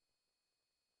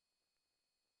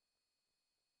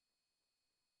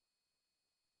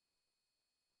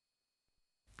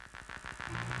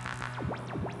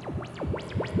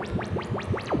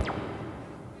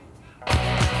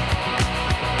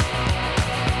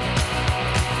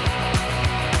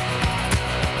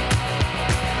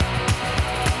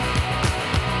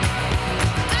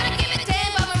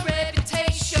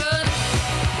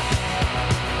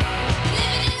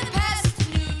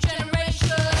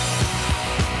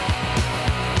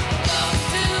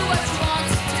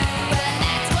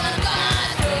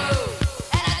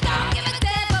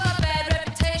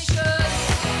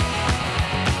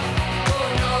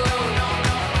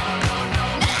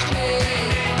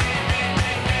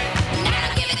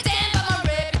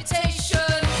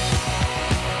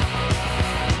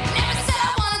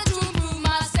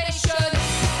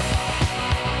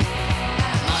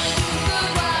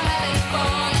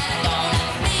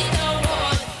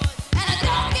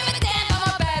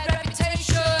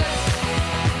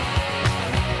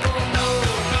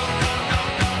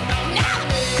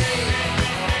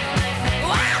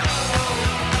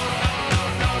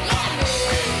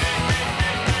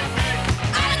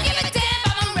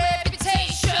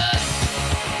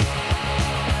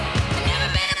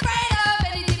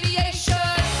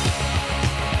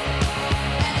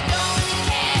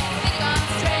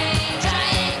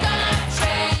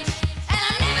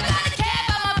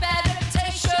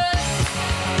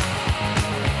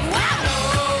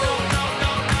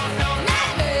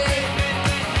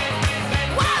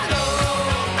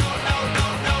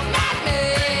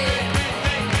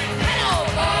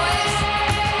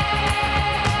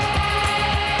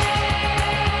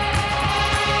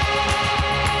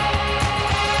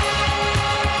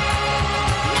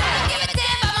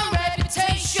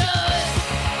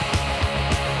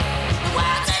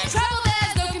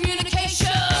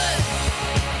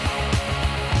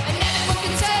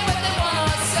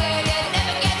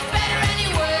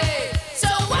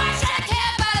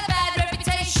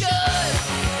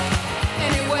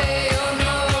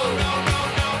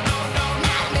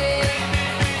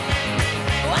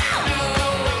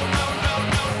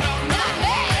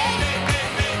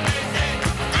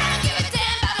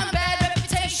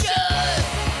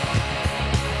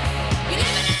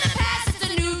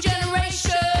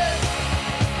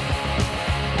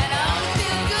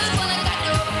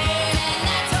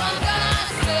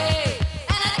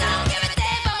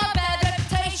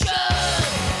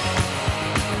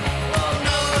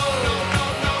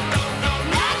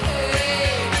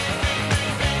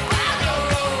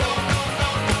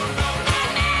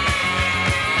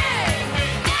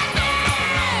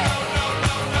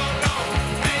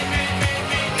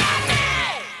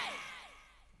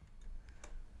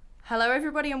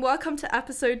everybody, and welcome to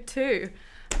episode 2.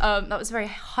 That was a very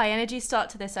high energy start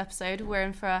to this episode. We're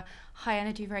in for a high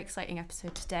energy, very exciting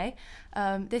episode today.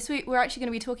 This week we're actually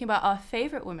going to be talking about our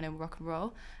favourite women in rock and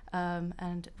roll,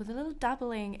 and with a little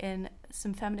dabbling in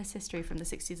some feminist history from the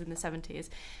 60s and the 70s.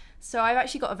 So I've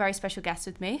actually got a very special guest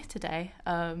with me today.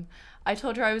 I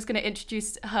told her I was going to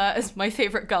introduce her as my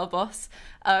favourite girl boss.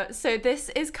 So this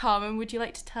is Carmen. Would you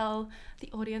like to tell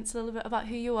the audience a little bit about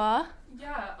who you are?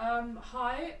 Yeah,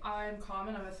 hi, I'm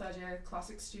Carmen. I'm a third year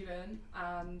classics student,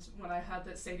 and when I heard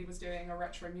that Sadie was doing a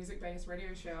retro music-based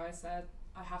radio show, I said,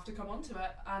 I have to come onto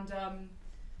it, and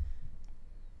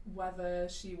whether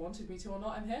she wanted me to or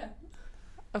not, I'm here.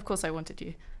 Of course I wanted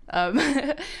you.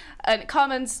 And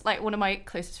Carmen's like one of my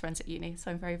closest friends at uni,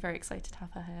 so I'm very, very excited to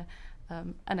have her here,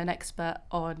 and an expert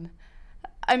on,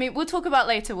 I mean, we'll talk about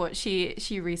later what she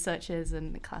researches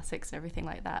and classics and everything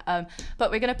like that. But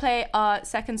we're going to play our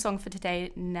second song for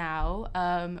today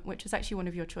now, which was actually one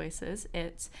of your choices.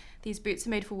 It's These Boots Are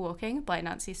Made for Walking by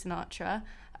Nancy Sinatra.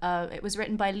 It was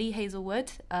written by Lee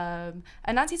Hazelwood. And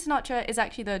Nancy Sinatra is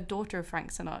actually the daughter of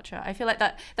Frank Sinatra. I feel like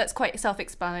that's quite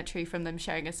self-explanatory from them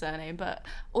sharing a surname. But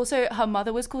also her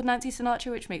mother was called Nancy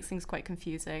Sinatra, which makes things quite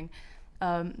confusing.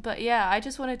 But yeah, I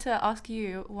just wanted to ask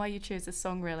you why you chose this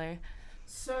song, really.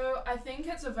 So I think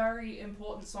it's a very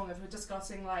important song if we're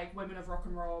discussing like women of rock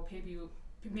and roll,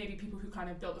 maybe people who kind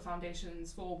of built the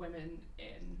foundations for women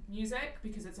in music,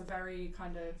 because it's a very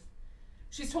kind of,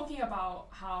 she's talking about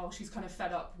how she's kind of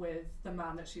fed up with the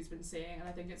man that she's been seeing, and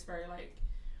I think it's very like,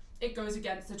 it goes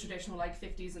against the traditional like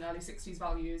 50s and early 60s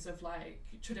values of like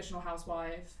traditional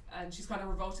housewife, and she's kind of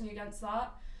revolting against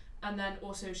that. And then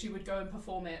also she would go and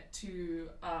perform it to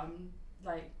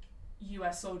like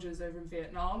US soldiers over in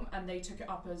Vietnam, and they took it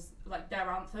up as like their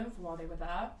anthem for while they were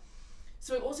there.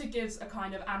 So it also gives a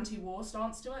kind of anti-war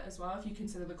stance to it as well, if you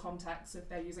consider the context if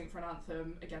they're using it for an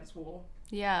anthem against war.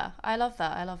 Yeah, I love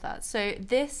that. So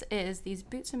this is These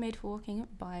Boots Are Made for Walking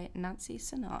by Nancy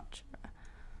Sinatra.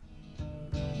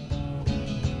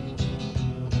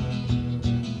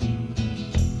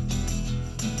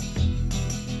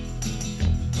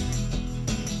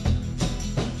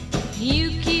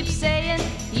 You keep saying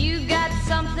you got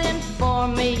something for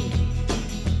me,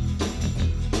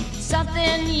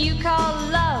 something you call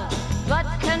love, but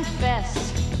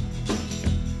confess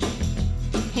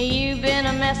you've been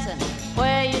a messin'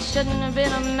 where you shouldn't have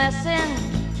been a messin',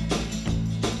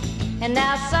 and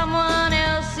now someone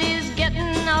else is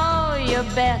getting all your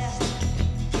best.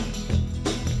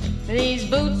 These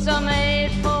boots are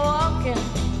made for walking,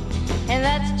 and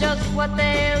that's just what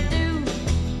they'll do.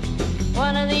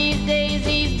 One of these days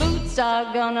these boots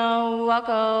are gonna walk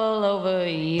all over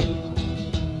you.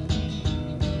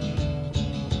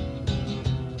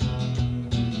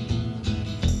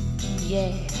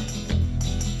 Yeah.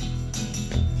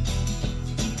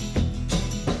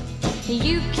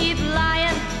 You keep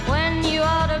lying when you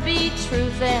ought to be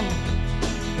truthin',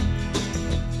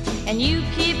 and you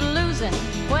keep losing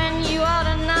when you ought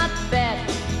to not bet.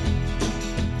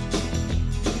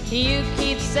 You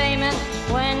keep saying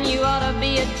when you ought to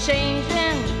be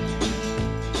a-changin'.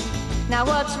 Now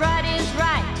what's right is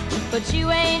right, but you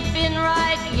ain't been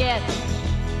right yet.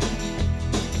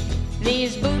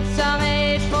 These boots are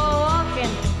made for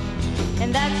walking,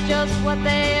 and that's just what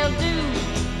they'll do.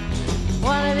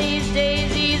 One of these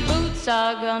days these boots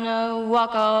are gonna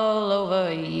walk all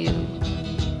over you.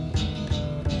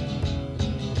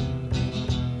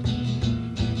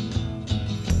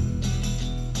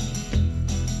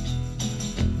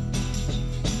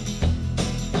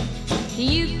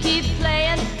 You keep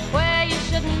playing where you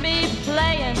shouldn't be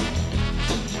playing,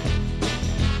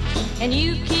 and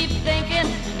you keep thinking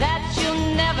that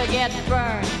you'll never get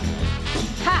burned.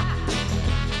 Ha!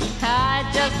 I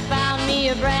just found me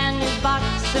a brand new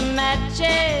box of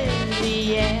matches,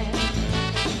 yeah.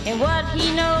 And what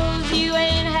he knows you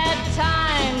ain't had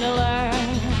time to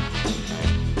learn.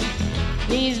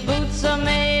 These boots are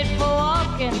made for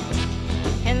walking,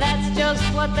 and that's just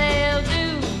what they'll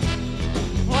do.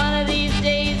 One of these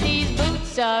days these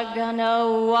boots are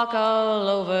gonna walk all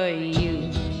over you.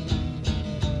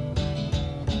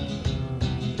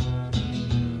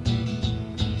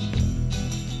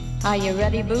 Are you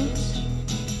ready, boots?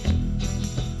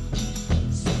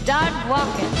 Start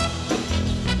walking.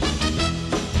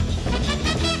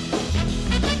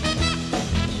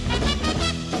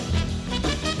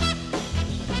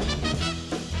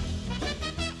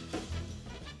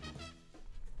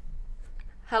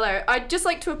 Hello, I'd just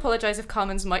like to apologise if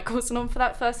Carmen's mic wasn't on for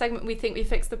that first segment. We think we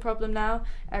fixed the problem now.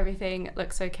 Everything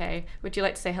looks okay. Would you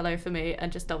like to say hello for me and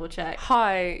just double check?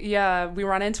 Hi, yeah, we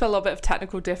ran into a little bit of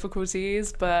technical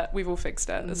difficulties, but we've all fixed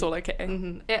it. It's all okay.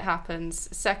 Mm-hmm. It happens.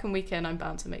 Second weekend, I'm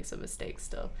bound to make some mistakes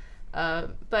still.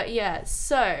 But yeah,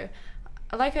 so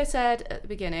like I said at the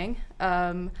beginning,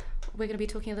 we're going to be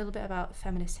talking a little bit about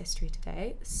feminist history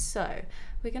today. So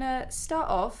we're going to start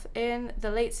off in the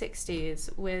late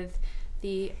 60s with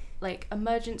the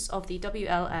emergence of the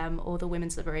WLM, or the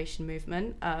Women's Liberation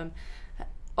Movement.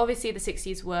 Obviously the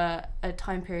 60s were a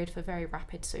time period for very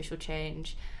rapid social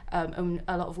change, and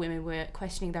a lot of women were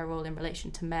questioning their role in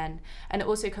relation to men, and it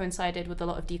also coincided with a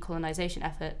lot of decolonization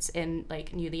efforts in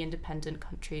newly independent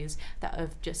countries that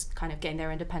have just kind of gained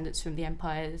their independence from the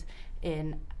empires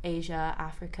in Asia,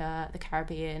 Africa, the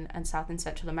Caribbean, and South and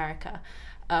Central America.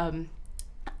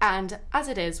 And as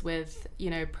it is with,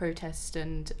 protest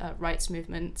and rights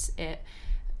movements, it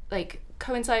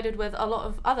coincided with a lot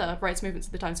of other rights movements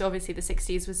at the time. So obviously the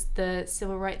 60s was the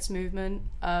civil rights movement.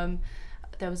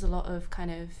 There was a lot of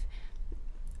kind of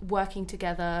working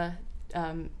together,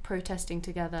 protesting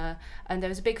together, and there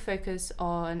was a big focus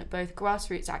on both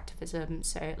grassroots activism,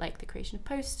 so the creation of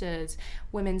posters,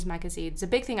 women's magazines. A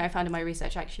big thing I found in my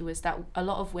research actually was that a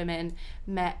lot of women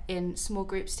met in small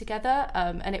groups together,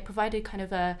 and it provided kind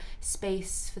of a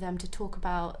space for them to talk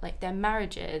about their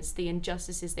marriages, the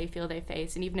injustices they feel they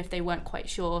face, and even if they weren't quite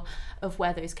sure of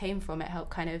where those came from, it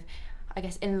helped kind of, I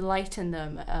guess, enlighten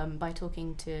them by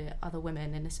talking to other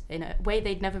women in a way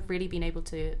they'd never really been able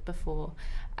to before.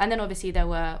 And then obviously there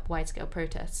were wide-scale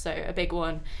protests. So a big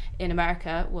one in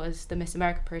America was the Miss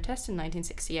America protest in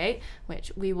 1968,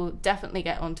 which we will definitely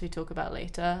get on to talk about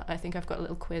later. I think I've got a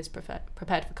little quiz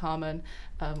prepared for Carmen,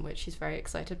 which she's very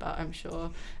excited about, I'm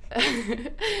sure.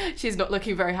 She's not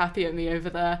looking very happy at me over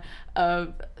there,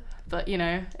 but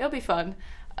it'll be fun.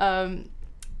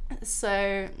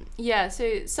 So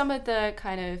some of the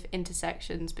kind of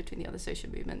intersections between the other social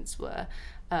movements were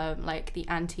the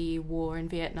anti-war in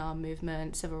Vietnam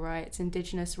movement, civil rights,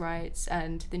 indigenous rights,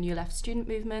 and the New Left student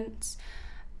movements.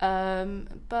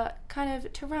 But kind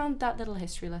of to round that little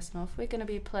history lesson off, we're going to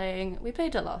be playing, we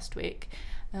played it last week,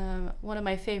 one of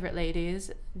my favourite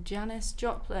ladies, Janis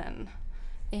Joplin.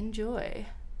 Enjoy.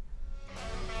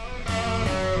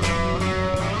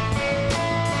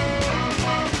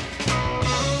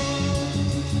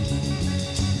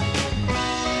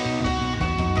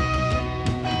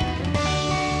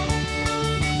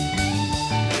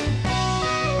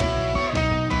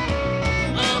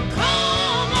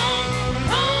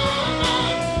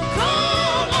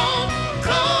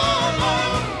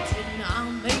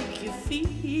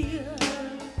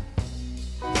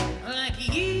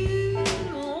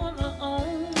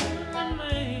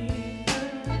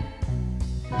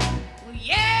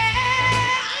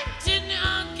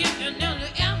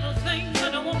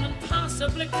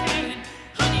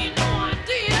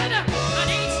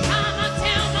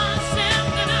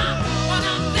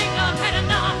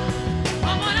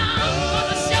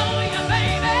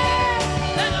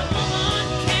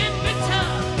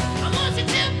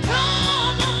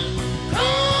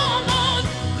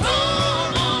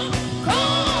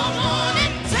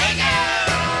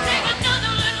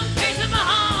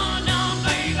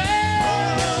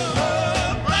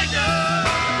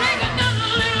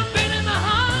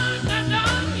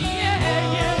 Yeah,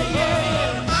 yeah, yeah.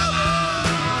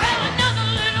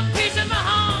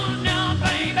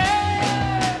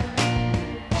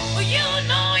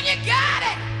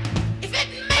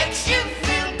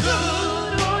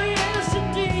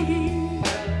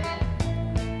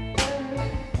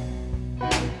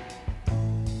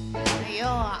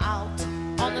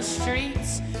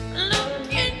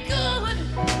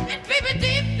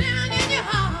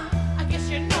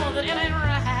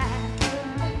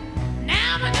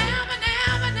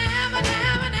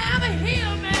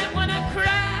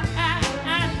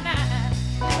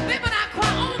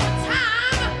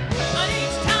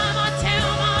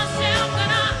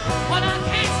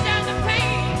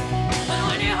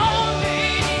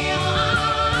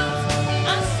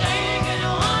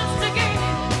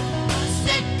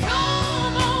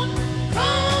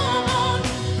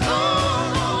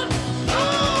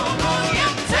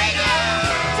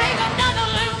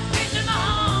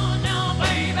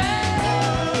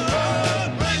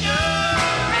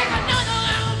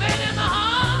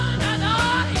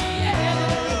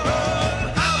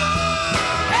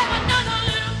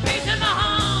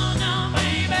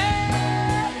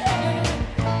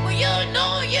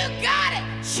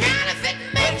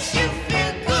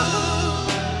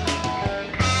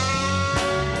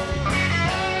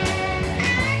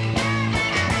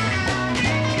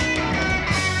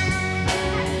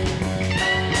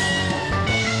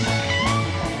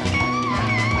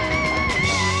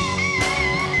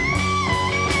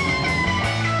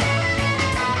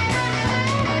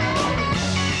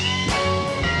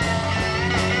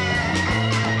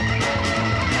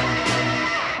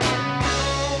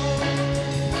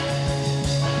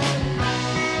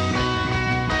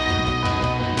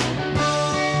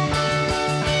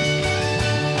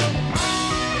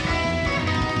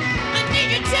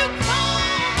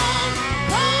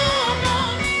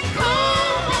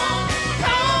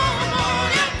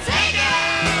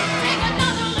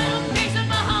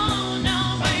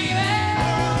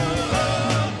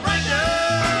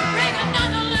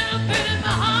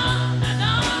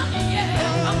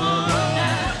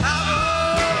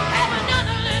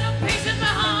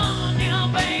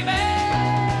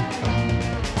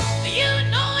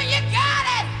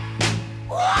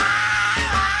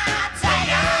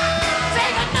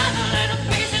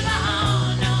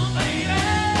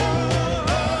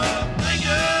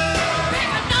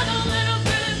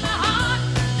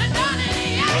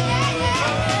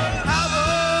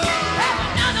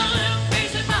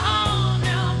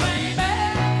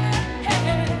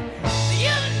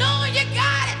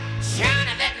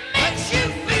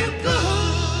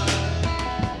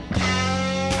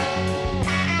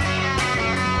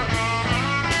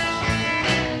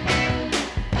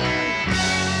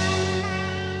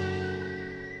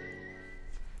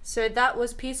 So that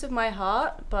was Piece of My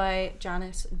Heart by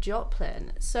Janis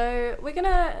Joplin. So we're going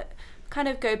to kind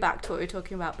of go back to what we were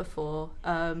talking about before,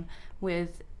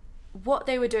 with what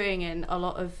they were doing in a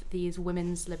lot of these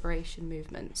women's liberation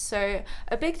movements. So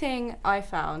a big thing I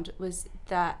found was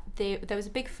that there was a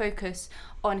big focus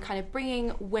on kind of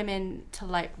bringing women to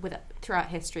light throughout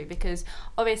history, because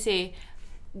obviously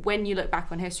when you look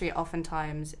back on history,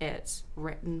 oftentimes it's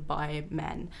written by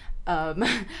men.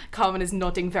 Carmen is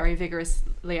nodding very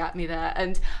vigorously at me there,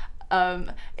 and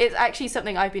it's actually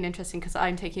something I've been interested in because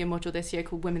I'm taking a module this year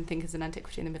called Women Thinkers in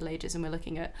Antiquity and the Middle Ages, and we're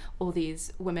looking at all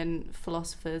these women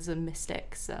philosophers and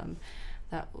mystics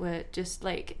that were just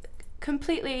like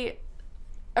completely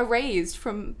erased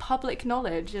from public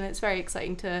knowledge, and it's very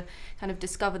exciting to kind of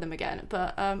discover them again.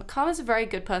 But Carmen's a very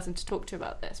good person to talk to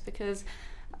about this because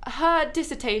her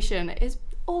dissertation is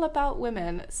all about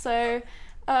women. So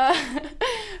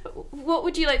what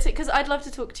would you like to say? Because I'd love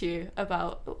to talk to you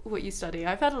about what you study.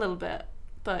 I've heard a little bit,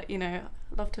 but I'd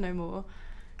love to know more.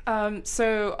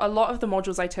 So a lot of the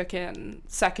modules I took in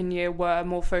second year were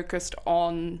more focused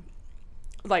on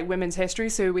like women's history.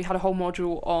 So we had a whole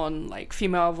module on like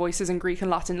female voices in Greek and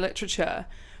Latin literature,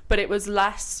 but it was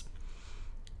less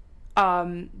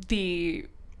the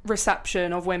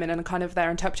reception of women and kind of their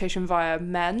interpretation via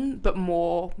men, but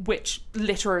more which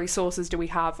literary sources do we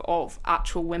have of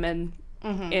actual women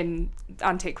in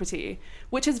antiquity,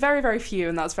 which is very, very few,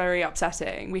 and that's very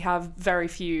upsetting. We have very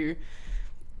few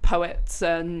poets,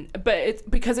 but it's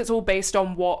because it's all based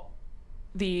on what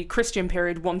the Christian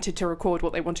period wanted to record,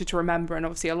 what they wanted to remember, and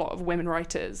obviously a lot of women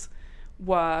writers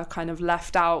were kind of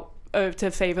left out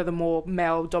to favour the more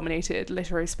male-dominated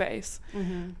literary space.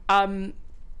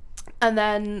 And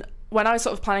then when I was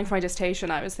sort of planning for my dissertation,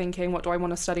 I was thinking, what do I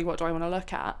want to study? What do I want to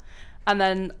look at? And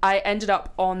then I ended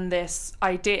up on this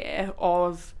idea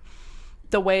of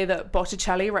the way that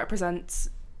Botticelli represents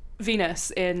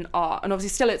Venus in art. And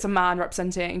obviously still it's a man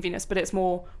representing Venus, but it's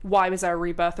more, why was there a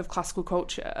rebirth of classical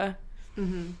culture?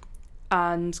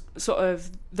 And sort of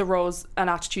the roles and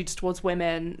attitudes towards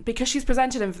women, because she's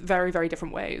presented in very, very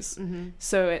different ways.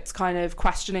 So it's kind of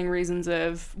questioning reasons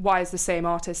of why is the same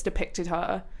artist depicted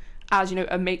her as,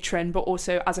 a matron, but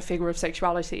also as a figure of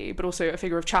sexuality, but also a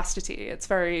figure of chastity. It's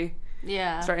very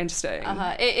interesting.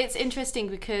 It's interesting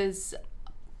because,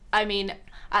 I mean,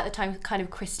 at the time, kind of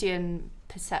Christian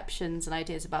perceptions and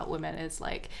ideas about women is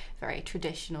like very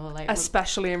traditional, like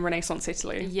especially in Renaissance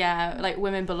Italy. Yeah, like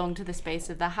women belong to the space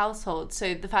of the household.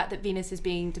 So the fact that Venus is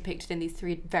being depicted in these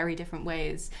three very different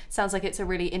ways sounds like it's a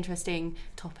really interesting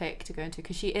topic to go into,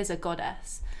 because she is a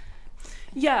goddess.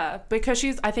 Yeah, because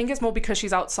I think it's more because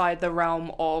she's outside the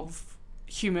realm of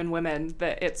human women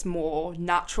that it's more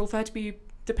natural for her to be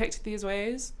depicted these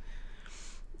ways.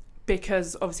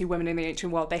 Because obviously women in the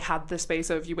ancient world, they had the space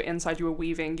of you were inside, you were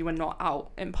weaving, you were not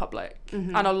out in public.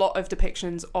 And a lot of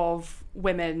depictions of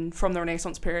women from the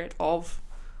Renaissance period of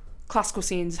classical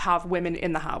scenes have women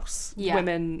in the house,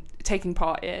 women taking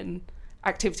part in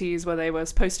activities where they were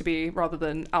supposed to be rather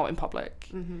than out in public.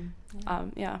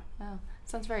 Wow.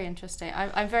 Sounds very interesting.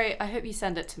 I hope you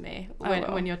send it to me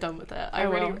when you're done with it. I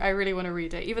really want to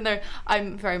read it, even though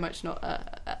I'm very much not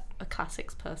a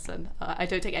classics person. I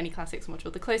don't take any classics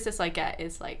module. The closest I get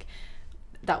is like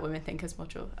that Women Thinkers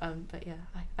module. But yeah,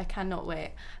 I cannot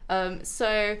wait.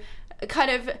 So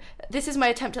kind of this is my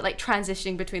attempt at like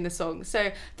transitioning between the songs.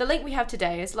 So the link we have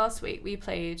today is last week we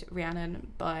played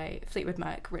Rhiannon by Fleetwood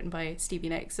Mac, written by Stevie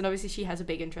Nicks, and obviously she has a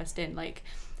big interest in like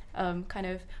kind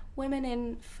of women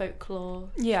in folklore.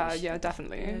 Yeah,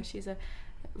 definitely.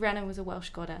 Rhiannon was a Welsh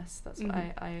goddess. That's what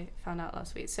I found out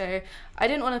last week. So I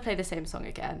didn't want to play the same song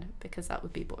again because that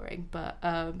would be boring. But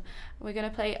we're going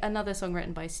to play another song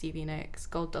written by Stevie Nicks,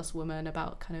 Gold Dust Woman,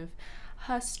 about kind of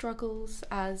her struggles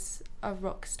as a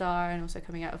rock star and also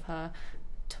coming out of her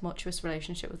tumultuous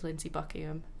relationship with Lindsey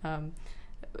Buckingham.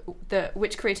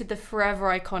 Which created the forever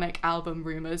iconic album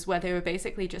Rumours, where they were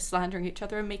basically just slandering each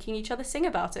other and making each other sing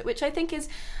about it, which I think is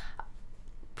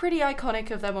pretty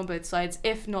iconic of them on both sides,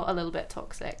 if not a little bit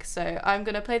toxic. So I'm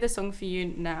going to play the song for you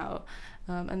now,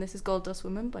 and this is Gold Dust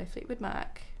Woman by Fleetwood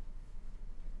Mac.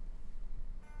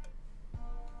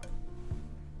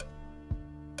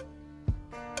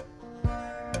 Thank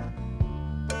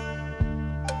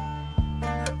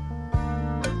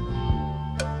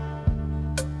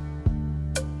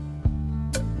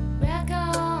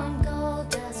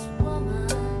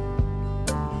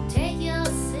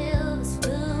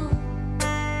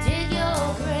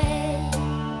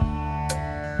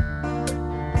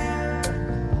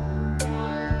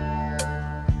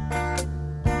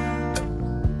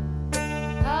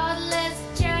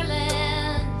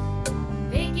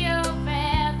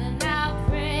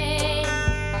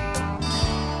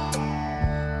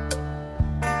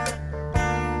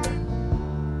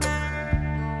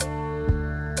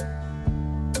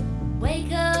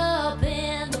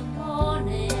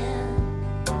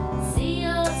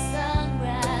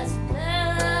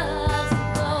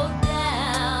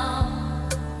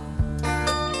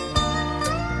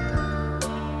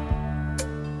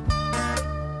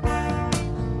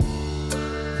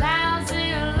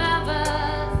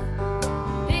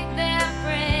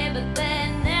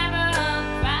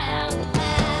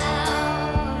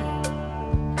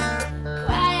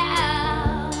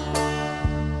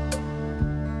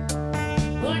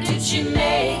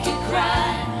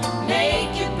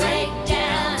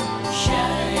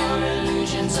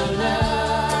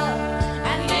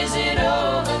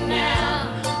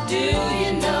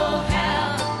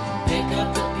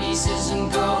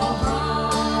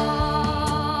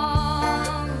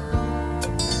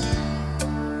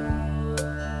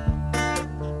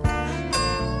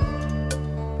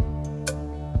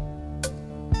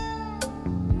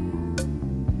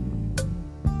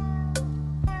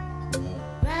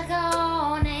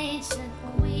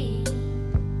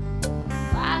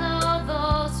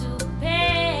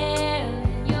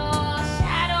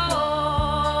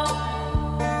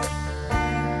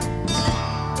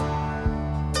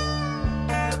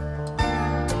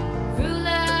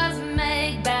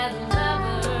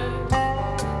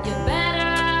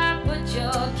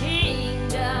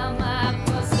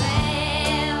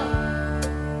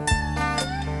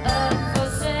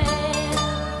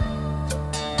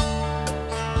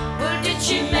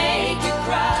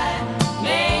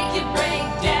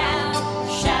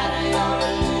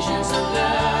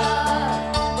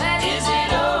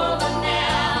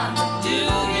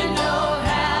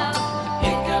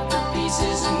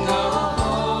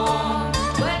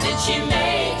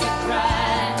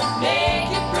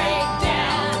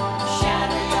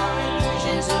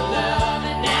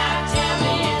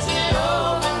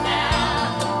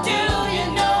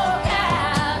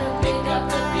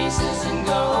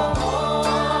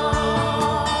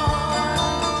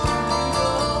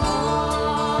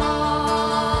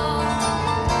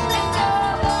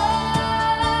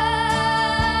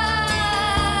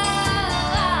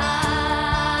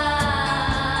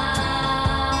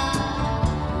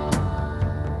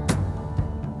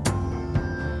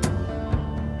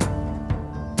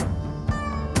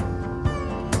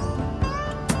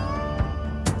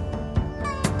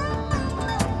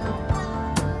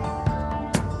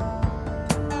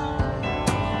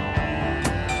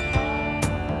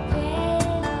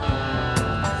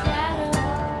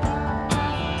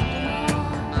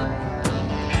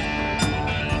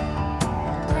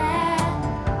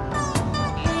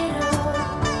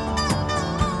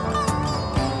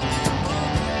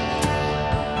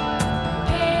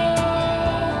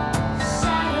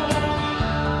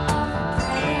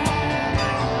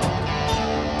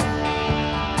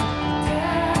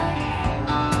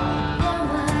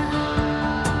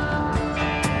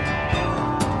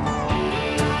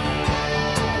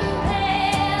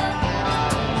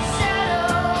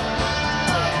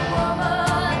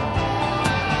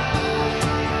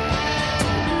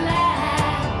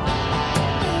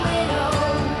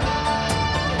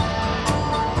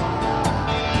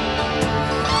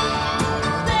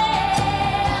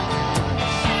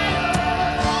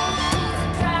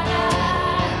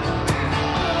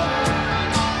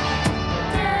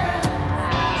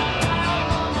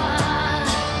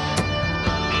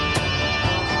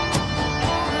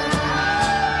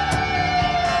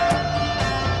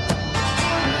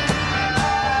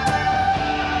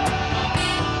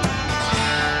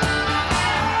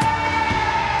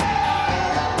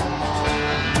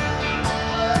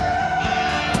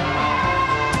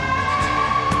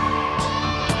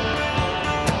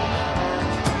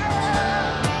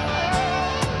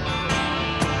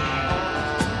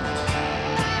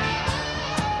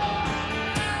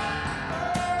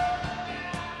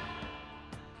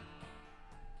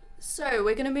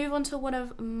we're going to move on to one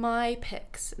of my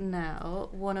picks now,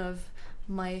 one of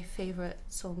my favourite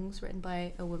songs written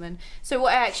by a woman. So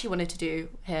what I actually wanted to do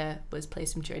here was play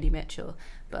some Joni Mitchell,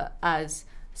 but as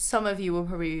some of you will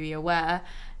probably be aware,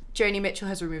 Joni Mitchell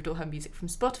has removed all her music from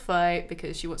Spotify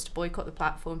because she wants to boycott the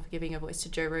platform for giving a voice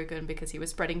to Joe Rogan because he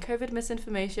was spreading COVID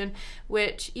misinformation,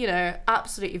 which, you know,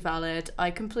 absolutely valid.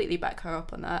 I completely back her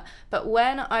up on that. But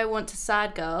when I want to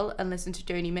sad girl and listen to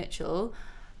Joni Mitchell,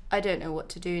 I don't know what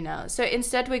to do now. So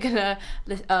instead we're going to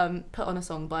put on a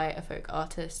song by a folk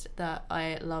artist that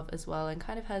I love as well and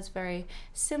kind of has very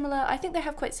similar, I think they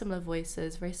have quite similar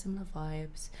voices, very similar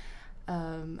vibes.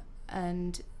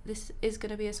 And this is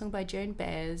going to be a song by Joan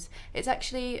Baez. It's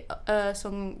actually a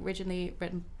song originally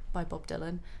written by Bob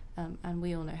Dylan, and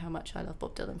we all know how much I love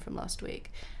Bob Dylan from last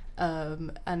week.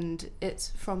 And it's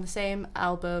from the same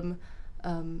album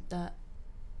that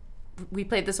we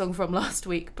played the song from last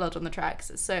week, Blood on the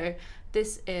Tracks. So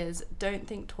this is Don't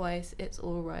Think Twice, It's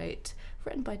All Right,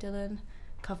 written by Dylan,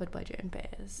 covered by Joan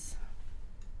Baez.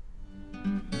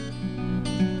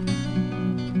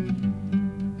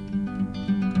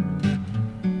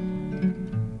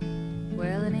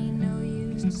 Well, it ain't no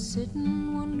use to sit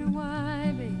and wonder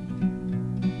why, baby,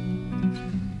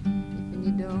 if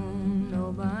you don't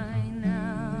know by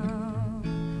now.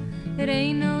 It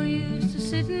ain't no use to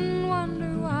sit and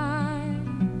wonder why.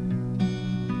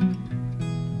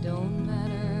 Don't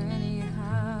matter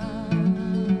anyhow.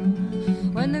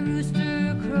 When the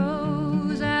rooster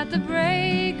crows at the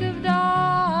break of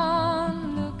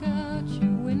dawn, look out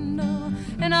your window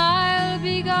and I'll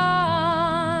be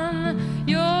gone.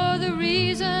 You're the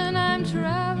reason I'm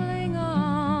traveling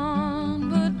on,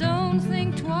 but don't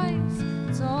think twice,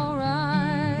 it's alright.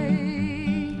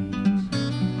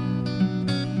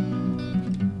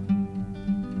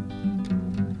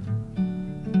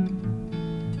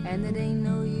 And it ain't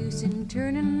no use in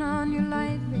turning on your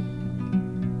light, baby.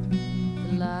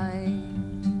 The light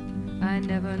I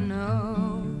never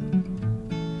know.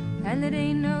 And it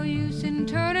ain't no use in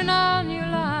turning on your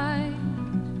light.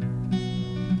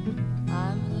 I'm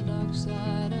on the dark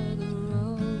side of the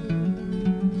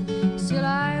road. Still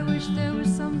I wish there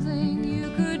was something you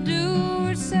could do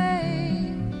or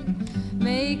say,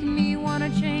 make me wanna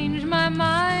change my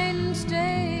mind and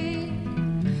stay.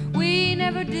 We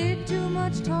never did too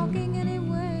much talking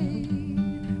anyway,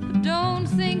 but don't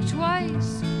think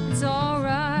twice, it's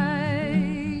alright.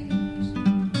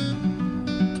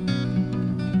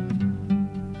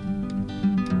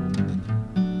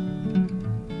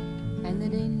 And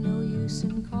it ain't no use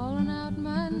in calling out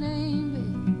my name,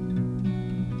 babe,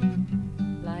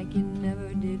 like you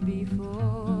never did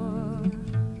before.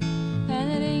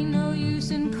 And it ain't no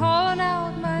use in calling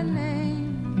out my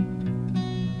name,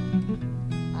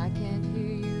 I can't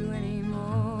hear you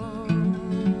anymore.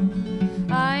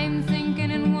 I'm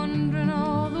thinking and wondering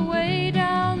all the way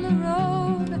down the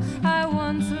road. I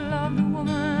once loved a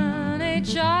woman, a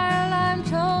child I'm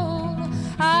told.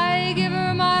 I give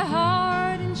her my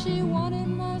heart and she wanted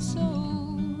my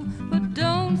soul. But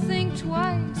don't think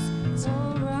twice, it's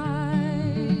alright.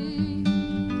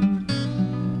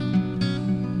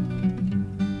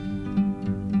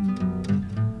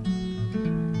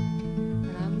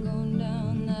 And I'm going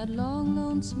down that long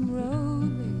lonesome road,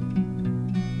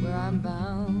 babe, where I'm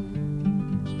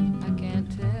bound, I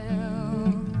can't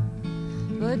tell.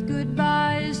 But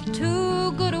goodbye is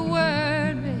too good a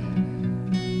word,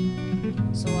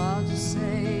 babe, so I'll just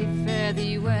say fare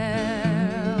thee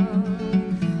well.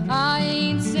 I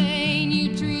ain't saying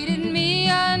you treated me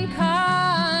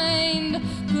unkind,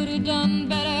 could have done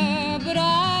better, but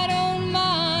I don't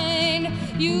mind.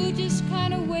 You just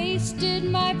kind of wasted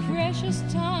my precious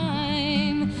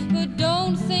time, but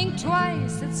don't think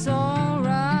twice, it's all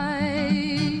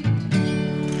right.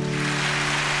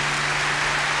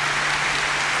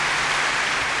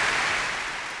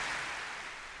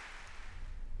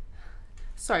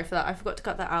 Sorry for that, I forgot to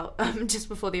cut that out just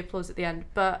before the applause at the end.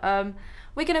 But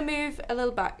we're going to move a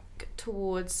little back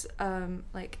towards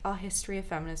like our history of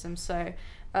feminism. So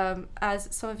as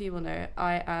some of you will know,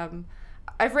 I've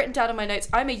written down in my notes,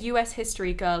 I'm a US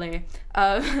history girly.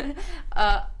 I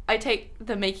take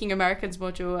the Making Americans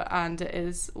module and it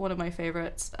is one of my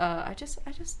favorites. I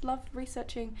just love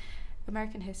researching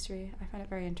American history. I find it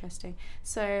very interesting.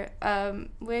 So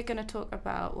we're going to talk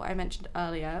about what I mentioned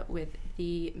earlier with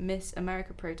the Miss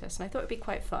America protest, and I thought it'd be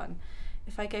quite fun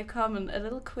if I gave Carmen a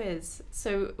little quiz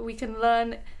so we can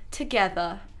learn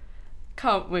together,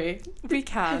 can't we? We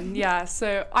can, yeah.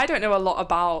 So I don't know a lot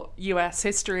about US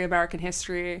history, American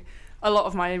history. A lot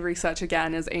of my research,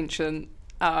 again, is ancient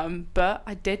but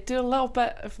I did do a little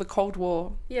bit of the Cold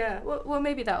War Yeah, well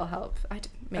maybe that'll help.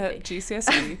 Maybe. at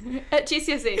GCSE. At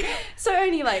GCSE. So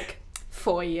only like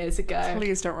 4 years ago.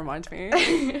 Please don't remind me.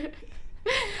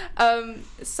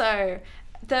 So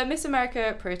the Miss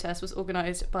America protest was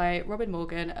organised by Robin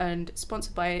Morgan and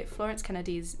sponsored by Florence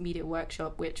Kennedy's Media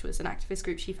Workshop, which was an activist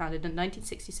group she founded in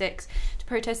 1966 to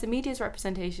protest the media's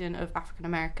representation of African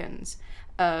Americans.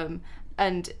 And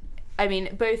I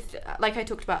mean, both, like I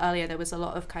talked about earlier, there was a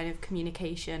lot of kind of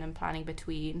communication and planning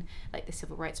between like the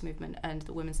civil rights movement and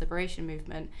the women's liberation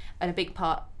movement. And a big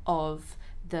part of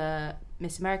the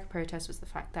Miss America protest was the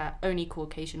fact that only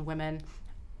Caucasian women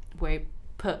were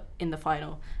put in the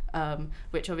final,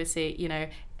 which obviously, you know,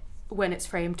 when it's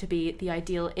framed to be the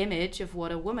ideal image of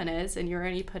what a woman is and you're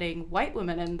only putting white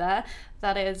women in there,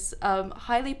 that is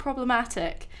highly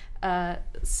problematic.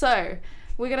 So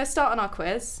we're going to start on our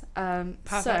quiz.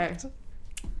 Perfect.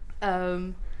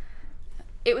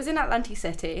 It was in Atlantic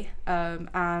City,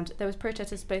 and there was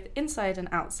protesters both inside and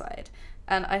outside.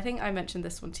 And I think I mentioned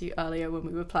this one to you earlier when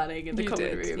we were planning in the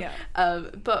common room. Yeah.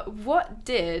 But what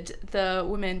did the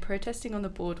women protesting on the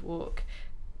boardwalk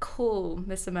call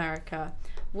Miss America?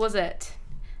 Was it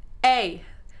A,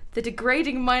 the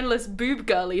degrading mindless boob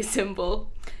girly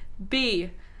symbol,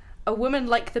 B, a woman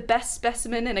like the best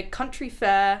specimen in a country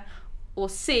fair, or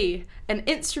C, an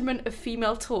instrument of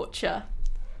female torture?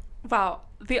 Wow.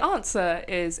 The answer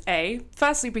is A.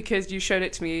 Firstly, because you showed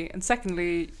it to me, and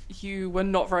secondly, you were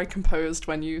not very composed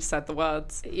when you said the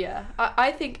words. Yeah,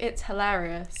 I think it's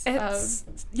hilarious.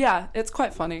 It's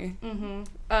quite funny.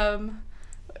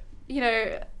 You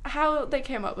know, how they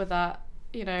came up with that,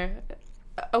 you know,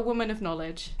 a woman of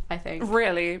knowledge, I think.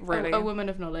 Really. A woman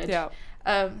of knowledge. Yeah.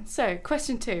 So,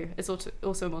 question 2 is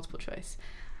also multiple choice.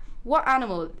 What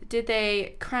animal did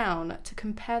they crown to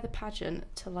compare the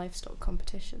pageant to livestock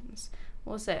competitions?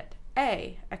 Was it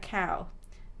A, a cow,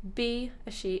 B,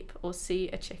 a sheep, or C,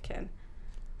 a chicken?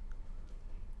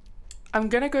 I'm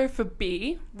going to go for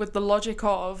B with the logic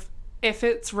of if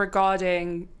it's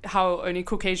regarding how only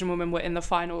Caucasian women were in the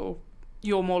final,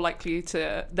 you're more likely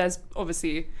to... There's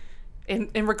obviously,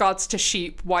 in regards to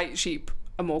sheep, white sheep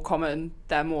are more common.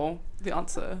 They're more the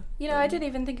answer. You know, I didn't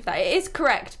even think of that. It is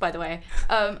correct, by the way.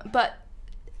 But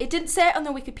it didn't say it on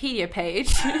the Wikipedia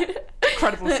page.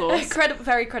 Credible source.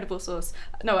 Very credible source.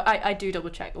 No, I do double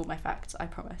check all my facts, I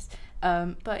promise.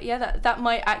 But yeah, that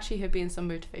might actually have been some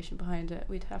motivation behind it.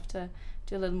 We'd have to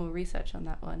do a little more research on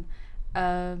that one.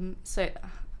 So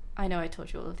I know I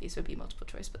told you all of these would be multiple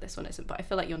choice, but this one isn't. But I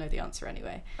feel like you'll know the answer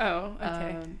anyway. Oh,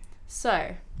 okay.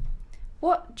 So,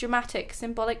 what dramatic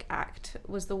symbolic act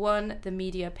was the one the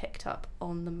media picked up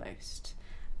on the most,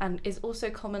 and is also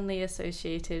commonly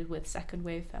associated with second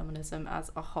wave feminism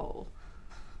as a whole?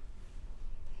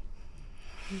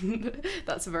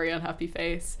 That's a very unhappy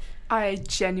face. I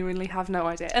genuinely have no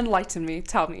idea. Enlighten me.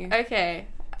 Tell me. Okay.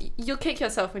 You'll kick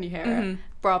yourself when you hear it.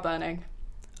 Bra burning.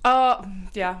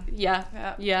 Yeah.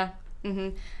 Yeah.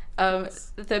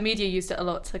 The media used it a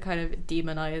lot to kind of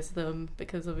demonize them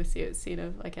because obviously it's seen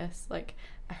of, I guess, like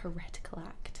a heretical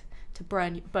act to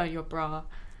burn your bra.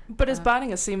 But is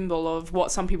burning a symbol of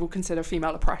what some people consider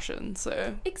female oppression,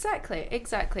 so... Exactly.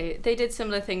 They did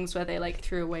similar things where they, like,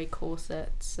 threw away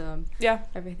corsets,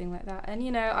 everything like that. And,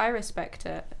 you know, I respect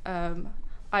it.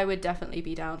 I would definitely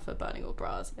be down for burning all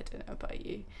bras. I don't know about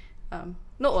you.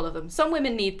 Not all of them. Some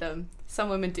women need them. Some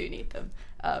women do need them.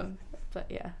 But,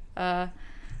 yeah.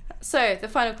 So, the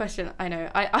final question, I know.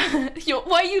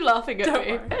 Why are you laughing at me? Don't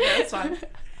worry. Yeah, it's fine.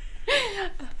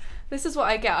 This is what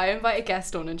I get. I invite a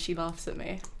guest on and she laughs at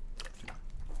me.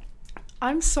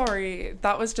 I'm sorry. It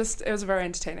was very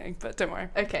entertaining, but don't worry.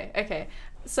 Okay.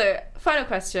 So, final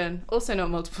question, also not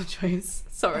multiple choice,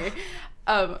 sorry.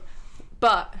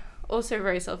 But also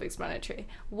very self-explanatory.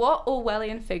 What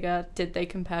Orwellian figure did they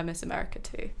compare Miss America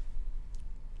to?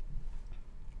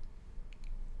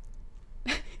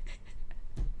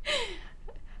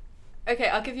 Okay,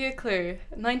 I'll give you a clue.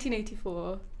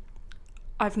 1984.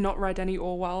 I've not read any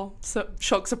Orwell, so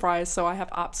shock surprise, so I have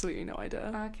absolutely no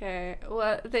idea. Okay,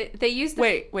 well, they used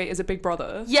the... Wait, is it Big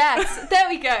Brother? Yes, there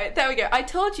we go. I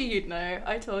told you you'd know.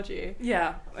 I told you.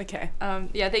 Yeah, okay.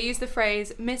 They used the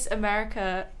phrase Miss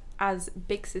America as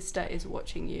Big Sister is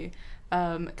watching you,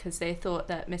 because they thought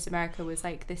that Miss America was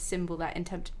like this symbol that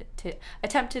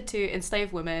attempted to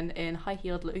enslave women in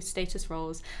high-heeled, low-status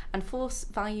roles and force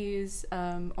values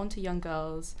onto young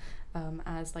girls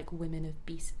as like women of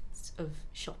beasts of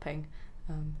shopping.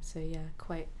 So yeah,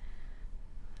 quite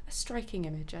a striking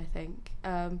image, I think.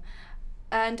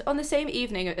 And on the same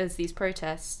evening as these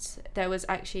protests, there was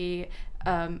actually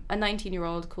a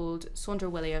 19-year-old called Saundra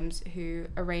Williams who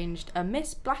arranged a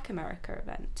Miss Black America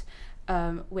event,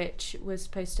 which was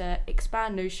supposed to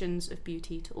expand notions of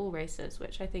beauty to all races,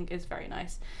 which I think is very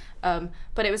nice.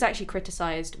 But it was actually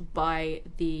criticised by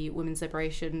the women's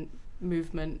liberation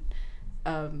movement,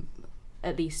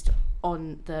 at least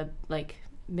on the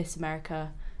Miss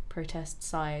America protest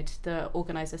side. The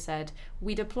organizer said,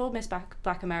 "We deplore Miss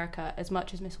Black America as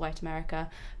much as Miss White America,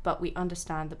 but we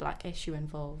understand the black issue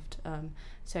involved."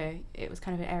 So it was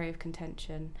kind of an area of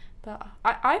contention. But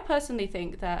I personally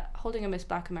think that holding a Miss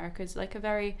Black America is like a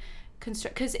very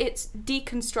because it's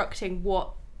deconstructing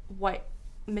what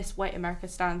Miss White America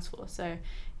stands for. So,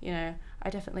 I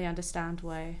definitely understand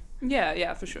why.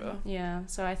 Yeah, for sure. Yeah,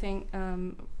 so I think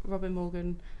Robin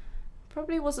Morgan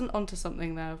probably wasn't onto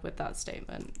something there with that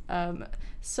statement.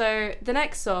 So the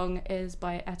next song is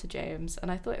by Etta James, and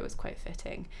I thought it was quite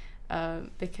fitting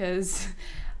because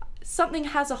something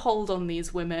has a hold on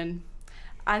these women,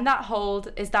 and that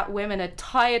hold is that women are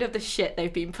tired of the shit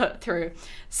they've been put through.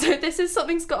 So this is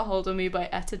Something's Got a Hold on Me by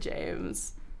Etta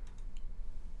James.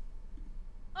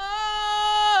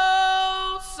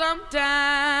 Oh,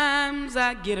 sometimes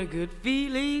I get a good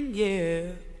feeling,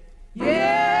 yeah.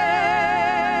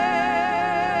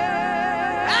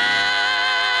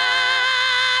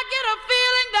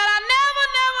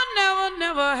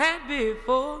 Never had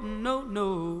before,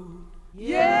 no.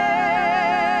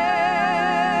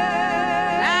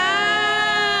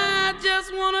 I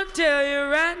just wanna tell you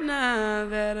right now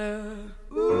that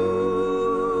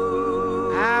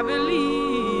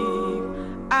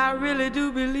I really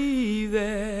do believe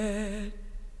that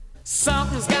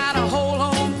something's got a hold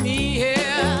on me here.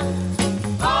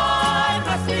 Oh, it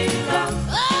must be love.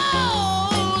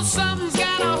 Oh, something's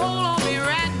got a hold on me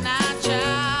right now,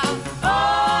 child.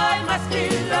 Oh, it must be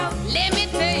love. Let me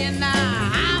tell you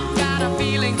now, I've got a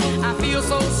feeling, I feel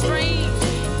so strange.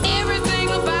 Everything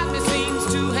about me seems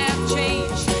to have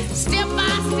changed. Step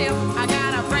by step, I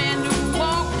got a brand new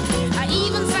walk. I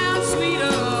even sound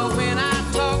sweeter when I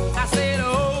talk. I said,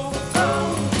 oh,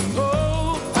 oh,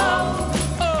 oh, oh,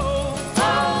 oh,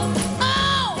 oh,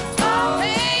 oh, oh,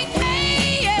 hey,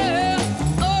 hey, yeah.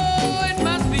 Oh, it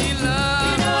must be love.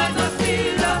 You know it must be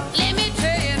love. Let me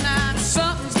tell you now,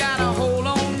 something's got a hold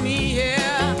on me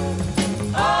here.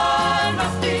 Oh, it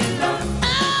must be love.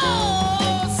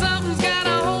 Oh, something's got a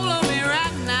hold on me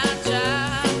right now,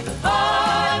 child.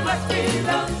 Oh, it must be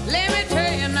love. Let me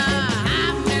tell you now,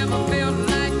 I've never felt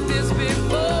like this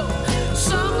before.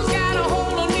 Something's got a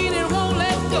hold on me that won't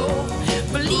let go.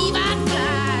 Believe I'd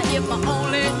fly if I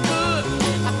only could.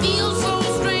 I feel so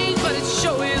strange, but it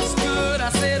sure is good. I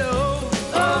said, oh,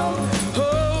 oh,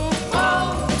 oh,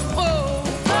 oh, oh,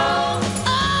 oh,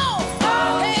 oh,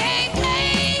 oh, hey,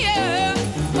 hey, yeah.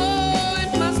 Oh,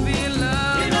 it must be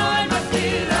love. You know it must be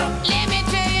love. Let me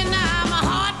tell you now, my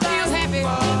heart feels happy,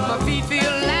 my feet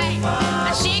feel light. I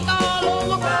shake all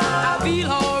over, I feel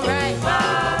alright.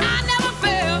 I never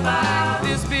felt like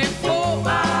this before.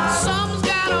 Something's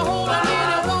got a hold on me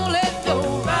that won't let go.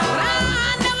 But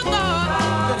I never thought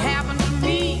it could happen to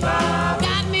me.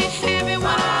 Got me happy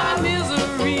when I'm in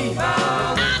misery. I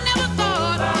never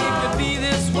thought it could be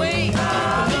this way.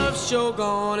 But love's sure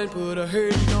gone and put a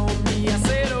hurting on me. I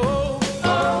said, oh,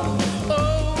 oh,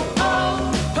 oh,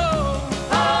 oh, oh,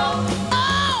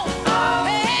 oh, oh,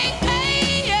 hey,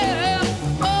 hey, yeah.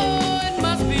 Oh, it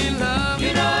must be love.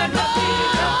 You know it must be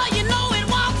love. You know it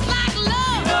walks like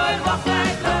love. You know it walks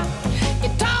like love.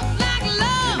 It talks like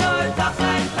love. You know it talks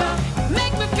like love.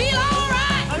 Make me feel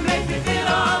alright. It makes me feel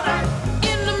alright.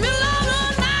 In the middle of the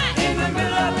night. In the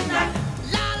middle of the night.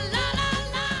 La la la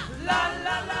la. La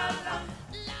la la la.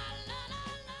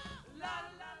 La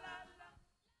la la la.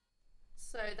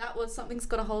 So that was Something's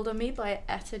Got a Hold on Me by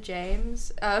Etta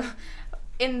James.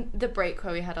 In the break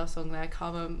where we had our song there,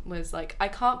 Carmen was like, "I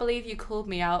can't believe you called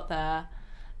me out there."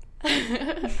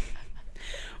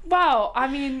 Wow, I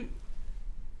mean,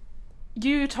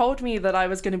 you told me that I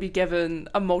was going to be given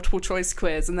a multiple choice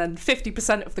quiz, and then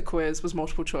 50% of the quiz was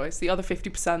multiple choice. The other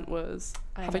 50% was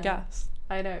have a guess.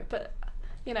 I know, but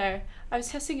I was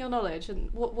testing your knowledge,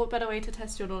 and what better way to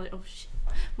test your knowledge? Oh shit.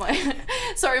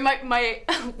 My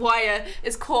wire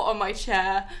is caught on my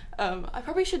chair. I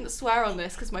probably shouldn't swear on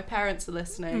this because my parents are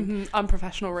listening.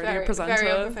 Unprofessional radio presenter. Very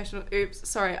unprofessional. Oops,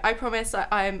 sorry. I promise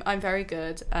I'm very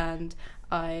good, and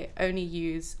I only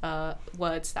use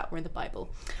words that were in the Bible.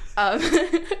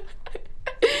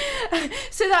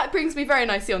 So that brings me very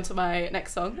nicely onto my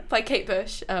next song by Kate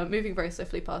Bush, moving very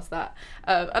swiftly past that.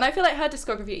 And I feel like her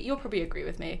discography, you'll probably agree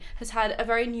with me, has had a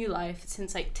very new life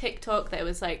since TikTok. There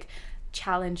was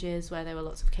challenges where there were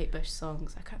lots of Kate Bush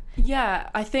songs. Yeah,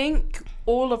 I think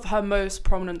all of her most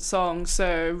prominent songs,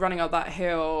 so Running Up That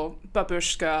Hill,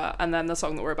 Babushka, and then the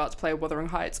song that we're about to play, Wuthering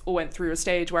Heights, all went through a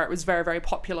stage where it was very, very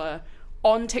popular.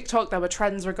 On TikTok, there were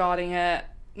trends regarding it.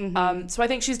 So I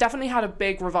think she's definitely had a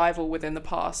big revival within the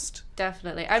past couple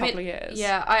of years.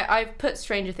 Yeah, I've put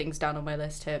Stranger Things down on my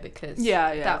list here because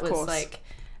that was like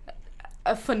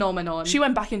a phenomenon. She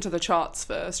went back into the charts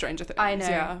for Stranger Things. I know,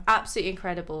 yeah. Absolutely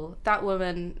incredible. That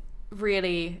woman,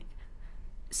 really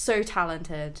so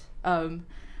talented. And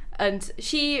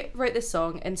she wrote this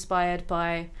song inspired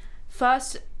by,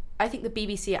 first, I think the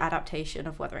BBC adaptation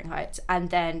of Wuthering Heights, and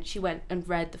then she went and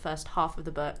read the first half of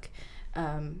the book,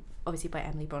 obviously by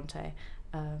Emily Bronte,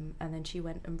 and then she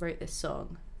went and wrote this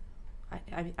song.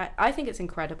 I think it's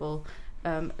incredible.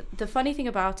 The funny thing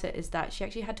about it is that she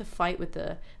actually had to fight with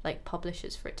the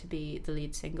publishers for it to be the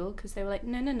lead single, because they were like,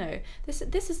 no, this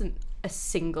isn't a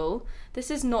single.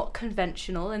 This is not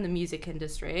conventional in the music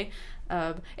industry.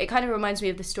 It kind of reminds me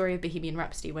of the story of Bohemian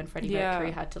Rhapsody when Freddie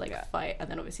Mercury had to fight, and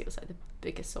then obviously it was the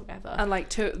biggest song ever. And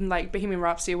Bohemian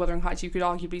Rhapsody or Wuthering Heights, you could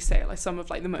arguably say some of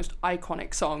the most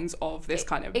iconic songs of this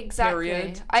kind of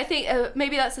period. I think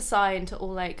maybe that's a sign to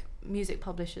all music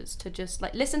publishers to just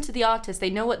listen to the artist. They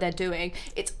know what they're doing.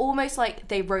 It's almost like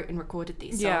they wrote and recorded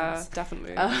these songs. Yeah,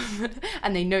 definitely.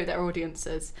 And they know their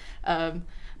audiences. But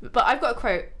I've got a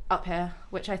quote up here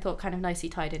which I thought kind of nicely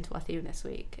tied into our theme this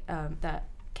week, that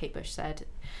Kate Bush said.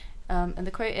 And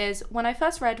the quote is, "When I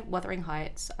first read Wuthering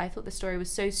Heights, I thought the story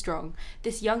was so strong.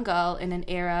 This young girl in an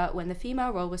era when the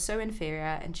female role was so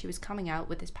inferior, and she was coming out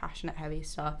with this passionate, heavy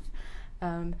stuff."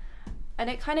 And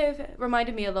it kind of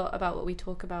reminded me a lot about what we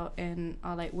talk about in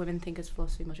our Women Thinkers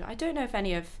philosophy module. I don't know if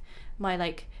any of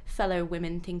my fellow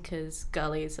women thinkers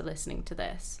girlies are listening to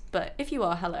this, but if you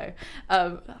are, hello.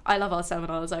 I love our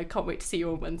seminars. I can't wait to see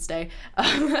you on Wednesday.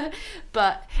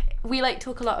 But we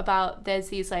talk a lot about, there's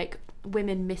these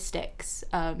women mystics,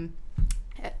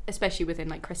 especially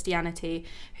within Christianity,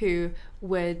 who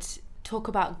would talk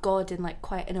about God in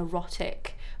quite an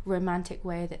erotic, romantic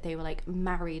way, that they were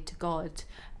married to God,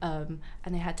 and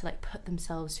they had to put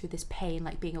themselves through this pain,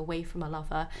 being away from a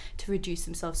lover, to reduce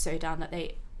themselves so down that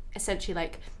they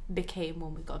essentially became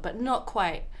one with God, but not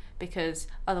quite, because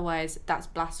otherwise that's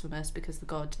blasphemous, because the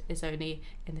God is only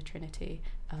in the Trinity,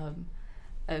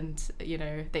 and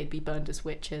they'd be burned as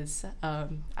witches,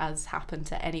 as happened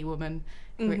to any woman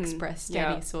who expressed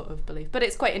any sort of belief. But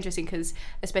it's quite interesting because,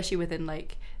 especially within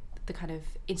the kind of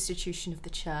institution of the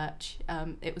church,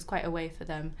 it was quite a way for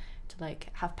them to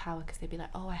have power, because they'd be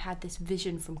oh, I had this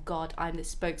vision from God, I'm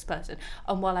this spokesperson,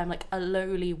 and while I'm a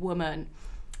lowly woman,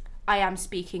 I am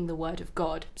speaking the word of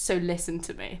God, so listen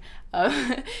to me.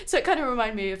 So it kind of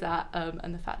reminded me of that,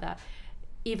 and the fact that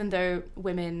even though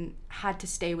women had to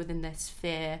stay within this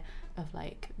sphere of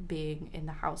being in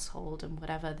the household and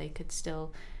whatever, they could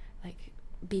still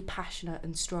be passionate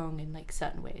and strong in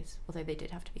certain ways, although they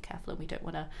did have to be careful, and we don't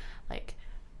want to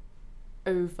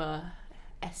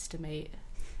overestimate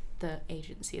the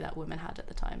agency that women had at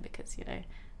the time, because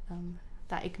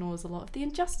that ignores a lot of the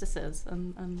injustices,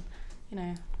 and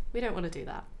we don't want to do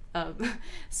that.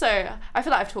 So I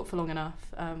feel I've talked for long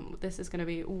enough. This is going to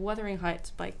be Wuthering Heights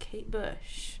by Kate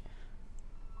Bush.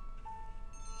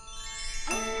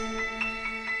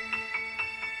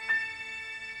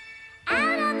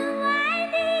 Out on the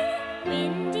winding,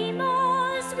 windy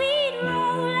moors, we'd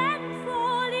roll and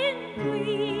fall in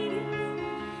breeze.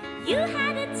 You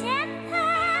had a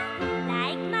temper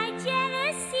like my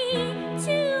jealousy,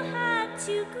 too hard,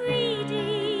 too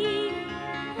greedy.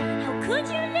 How could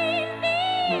you leave me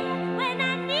when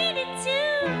I needed to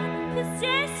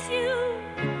possess you?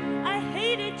 I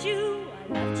hated you,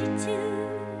 I loved you too.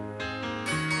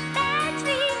 Bad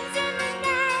dreams in the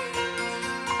night,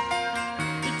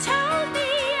 you told me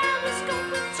I was going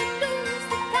to lose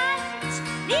the fight.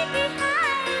 Leave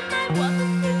behind my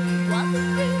walking through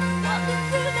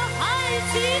the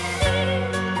heights.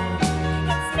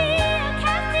 It's me,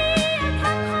 Kathy, I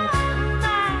come home,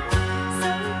 my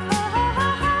so cold.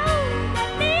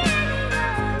 Let me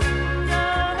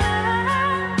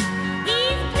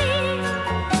please, please.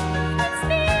 It's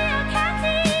me,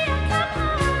 Kathy, I come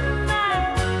home, my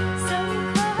so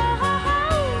cold.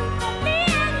 Let me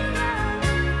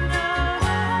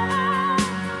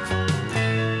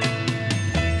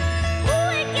Ooh,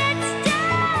 it gets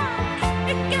dark.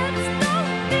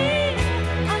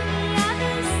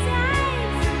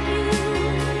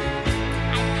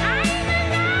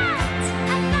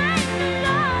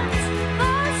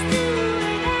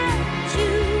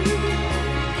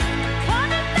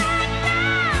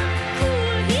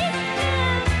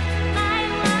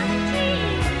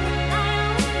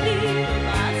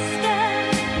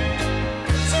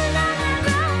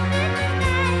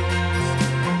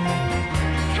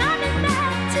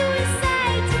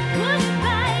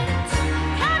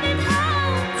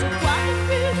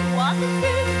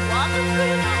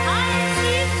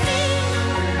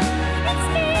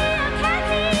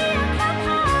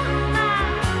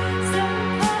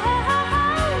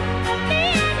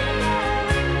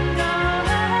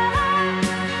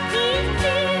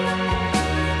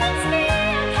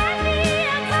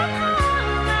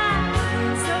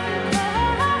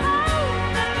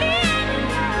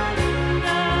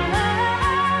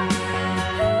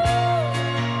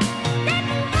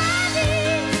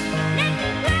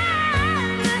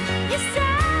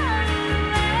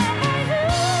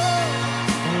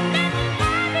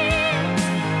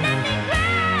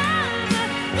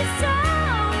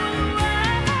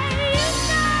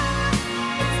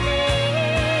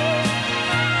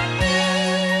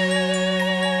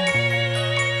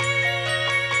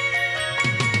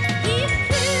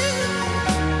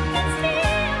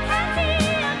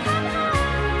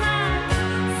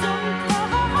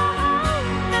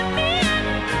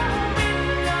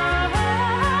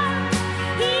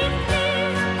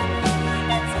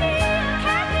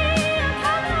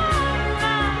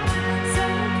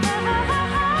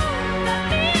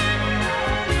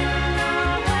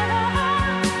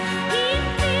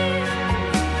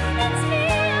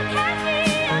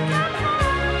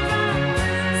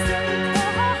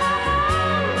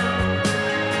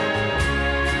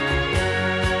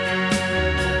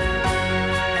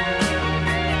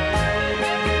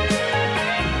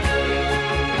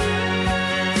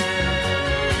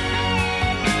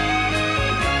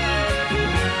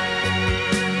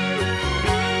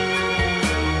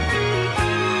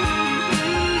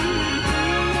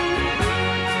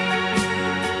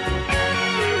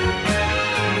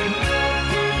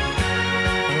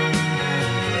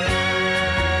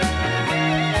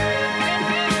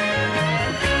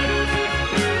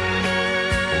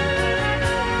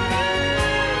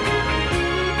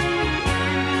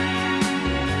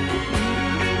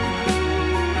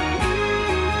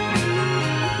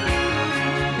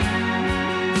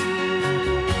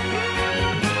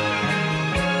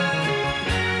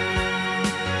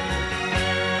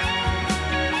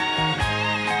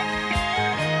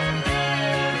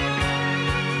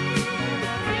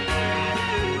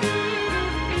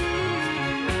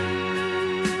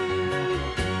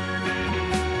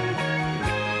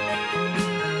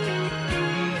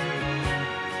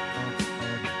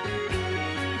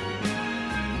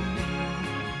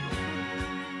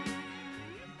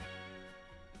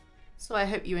 So I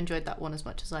hope you enjoyed that one as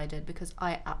much as I did, because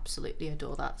I absolutely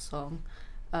adore that song.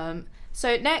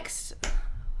 So next,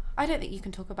 I don't think you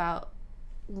can talk about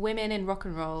women in rock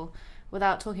and roll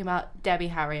without talking about Debbie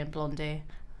Harry and Blondie.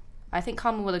 I think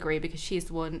Carmen will agree, because she's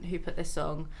the one who put this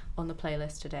song on the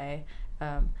playlist today.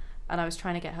 And I was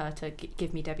trying to get her to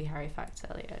give me Debbie Harry facts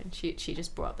earlier, and she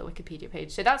just brought up the Wikipedia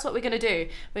page. So that's what we're going to do.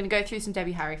 We're going to go through some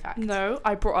Debbie Harry facts. No,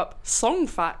 I brought up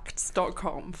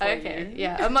songfacts.com for Okay, you.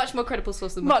 yeah, a much more credible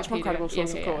source than Wikipedia. Much more credible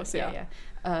source, of course, yeah.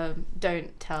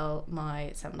 Don't tell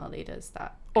my seminar leaders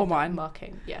that. Or mine.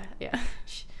 Marking, yeah.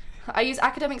 I use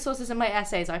academic sources in my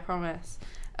essays, I promise.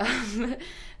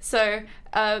 So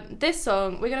this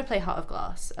song, we're going to play Heart of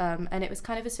Glass, and it was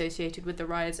kind of associated with the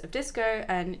rise of disco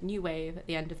and new wave at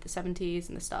the end of the 70s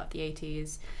and the start of the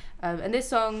 80s. And this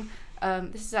song,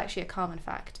 this is actually a Carmen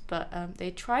fact, but they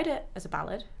tried it as a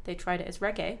ballad, they tried it as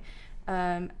reggae,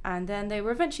 and then they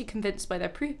were eventually convinced by their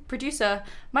producer,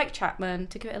 Mike Chapman,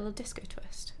 to give it a little disco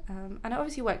twist. And it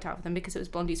obviously worked out for them, because it was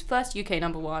Blondie's first UK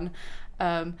 #1.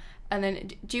 And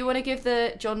then, do you want to give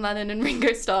the John Lennon and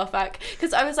Ringo Starr fact?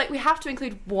 Because I was like, we have to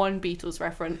include one Beatles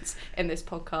reference in this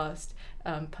podcast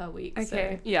per week.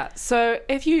 Okay, yeah. So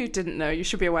if you didn't know, you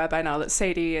should be aware by now that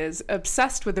Sadie is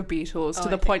obsessed with the Beatles to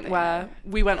the point where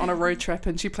we went on a road trip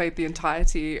and she played the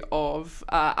entirety of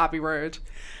Abbey Road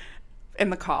in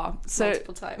the car. So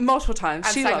multiple times.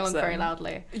 And she sang loves along them very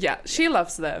loudly. Yeah, she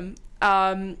loves them.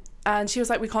 And she was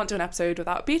like, we can't do an episode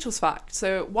without Beatles fact.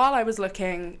 So while I was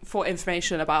looking for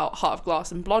information about Heart of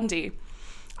Glass and Blondie,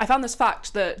 I found this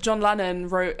fact that John Lennon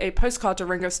wrote a postcard to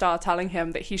Ringo Starr telling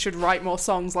him that he should write more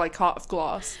songs like Heart of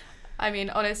Glass. I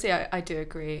mean, honestly, I do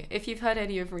agree. If you've heard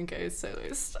any of Ringo's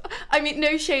solos, I mean,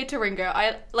 no shade to Ringo.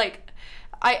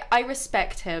 I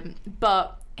respect him,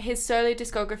 but his solo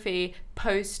discography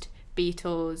post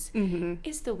Beatles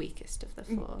is the weakest of the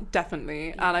four. Definitely.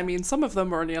 Yeah. And I mean, some of them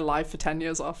were only alive for 10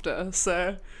 years after,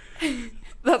 so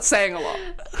that's saying a lot.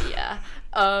 Yeah.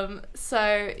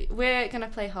 So we're gonna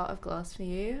play Heart of Glass for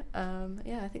you.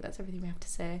 I think that's everything we have to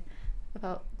say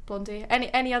about Blondie.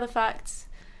 Any other facts?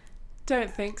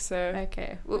 Don't think so.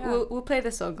 Okay. We'll play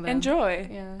the song then. Enjoy.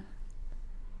 Yeah.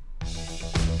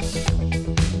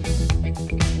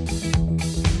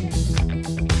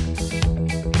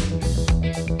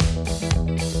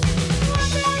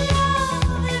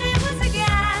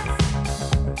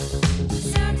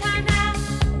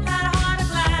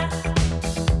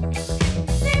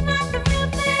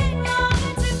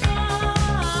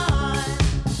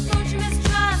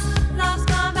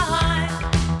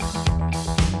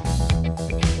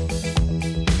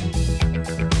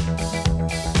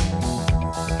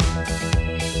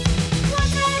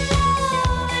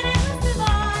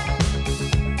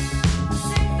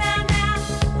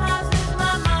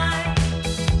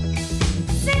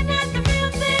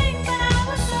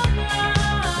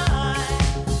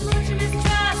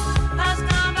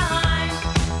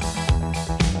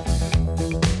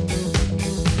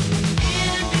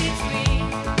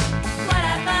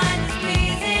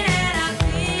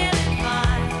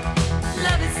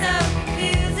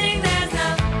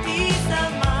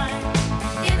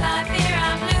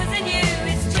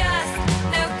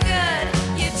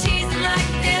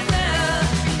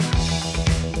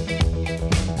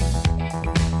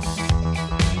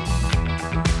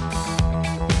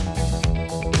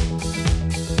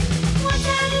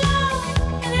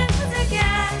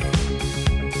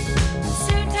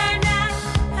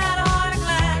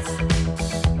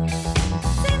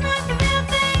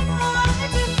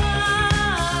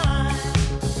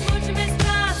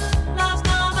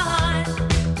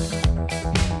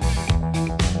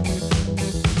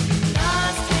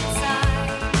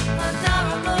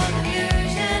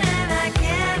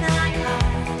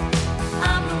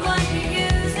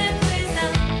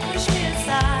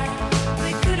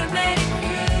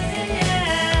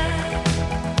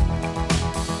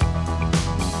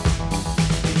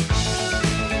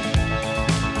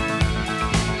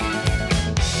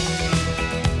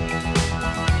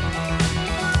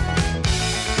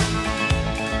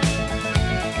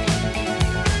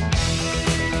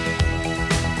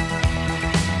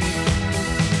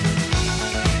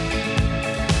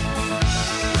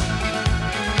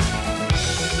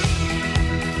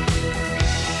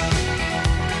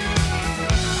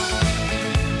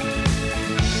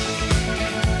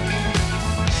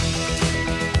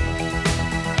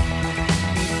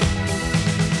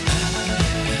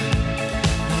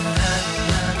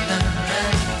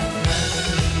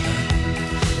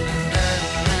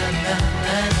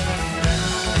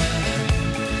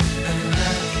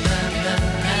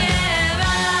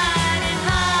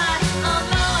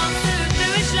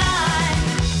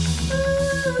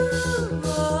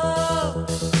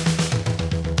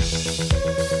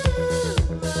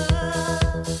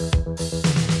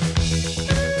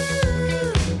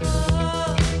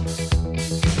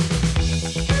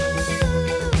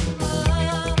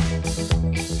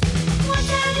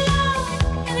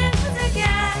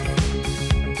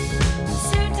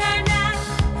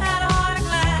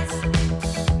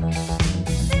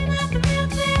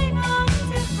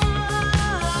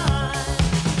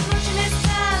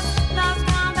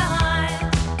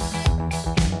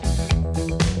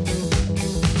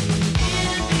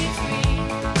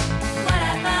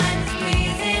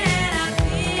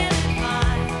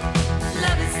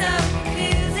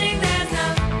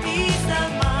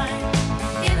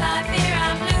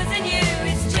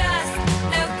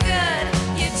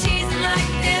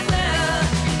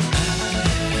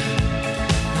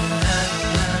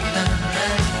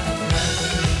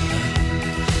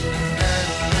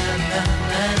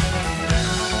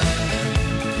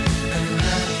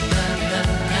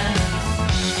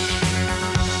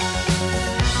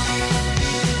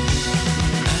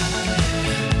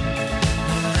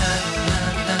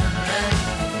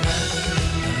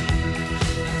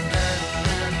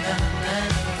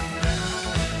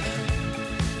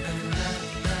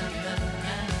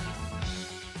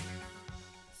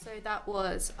 So that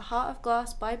was Heart of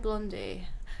Glass by Blondie.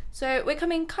 So we're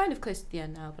coming kind of close to the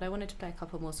end now, but I wanted to play a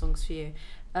couple more songs for you.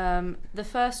 The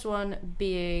first one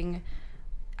being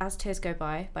As Tears Go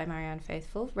By Marianne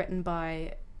Faithfull, written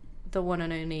by the one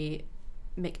and only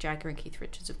Mick Jagger and Keith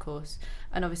Richards, of course.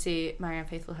 And obviously Marianne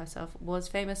Faithfull herself was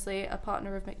famously a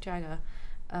partner of Mick Jagger.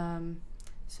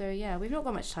 So yeah, we've not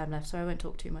got much time left, so I won't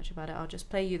talk too much about it. I'll just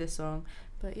play you the song.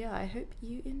 But yeah, I hope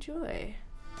you enjoy.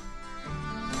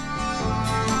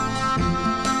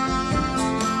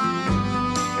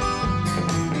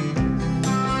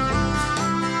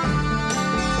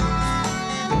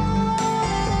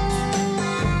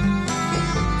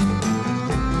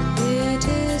 It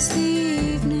is the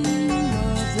evening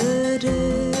of the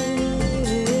day.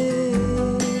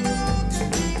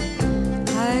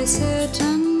 I sit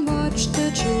and watch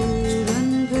the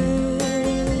children play.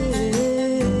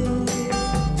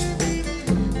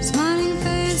 Smiling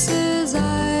faces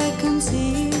I can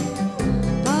see,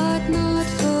 but not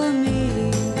for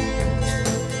me.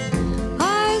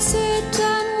 I sit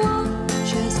and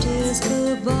watch as tears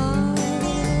go by.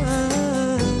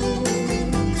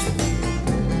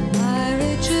 My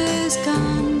riches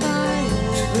can't buy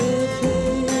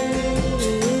everything.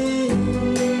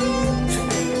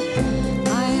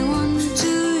 I want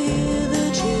to hear the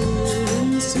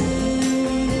children sing.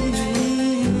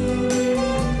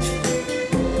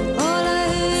 All I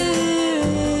hear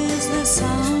is the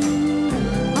sound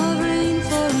of rain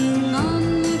falling on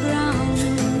the ground.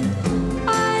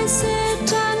 I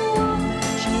sit and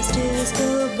watch as tears go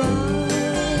by.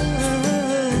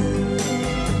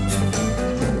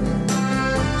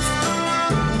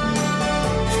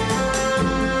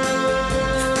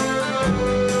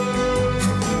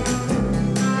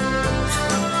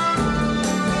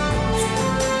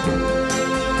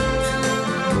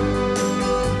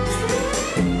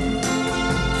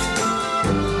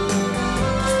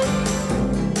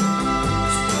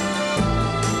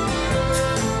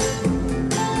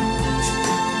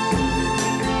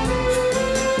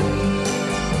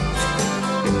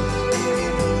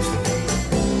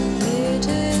 It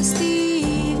is the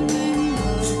evening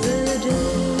of the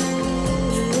day.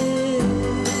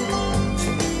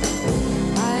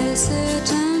 I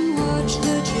sit and watch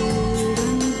the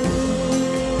children play,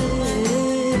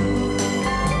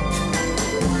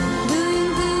 doing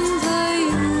things I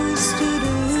used to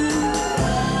do.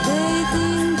 They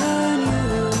think I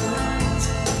knew.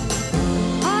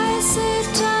 I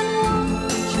sit and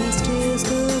watch as tears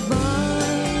go by.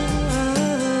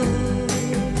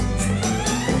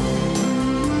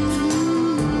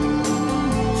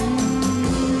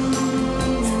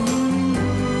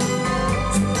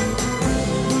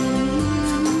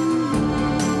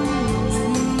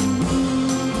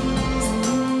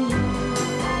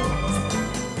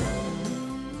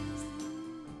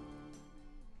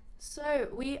 So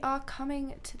we are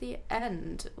coming to the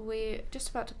end. We're just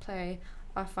about to play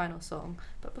our final song,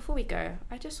 but before we go,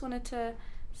 I just wanted to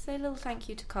say a little thank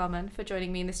you to Carmen for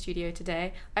joining me in the studio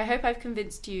today. I hope I've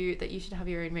convinced you that you should have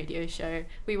your own radio show.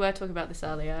 We were talking about this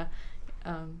earlier.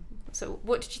 So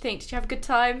what did you think? Did you have a good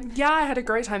time? Yeah, I had a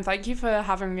great time. Thank you for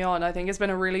having me on. I think it's been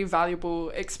a really valuable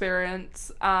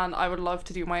experience, and I would love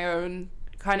to do my own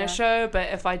kind of Yeah. show, but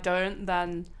if I don't,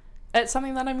 then it's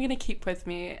something that I'm going to keep with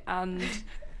me, and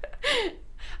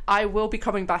I will be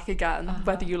coming back again,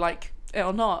 whether you like it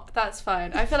or not. That's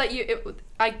fine. I feel like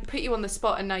I put you on the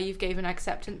spot and now you've gave an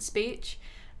acceptance speech.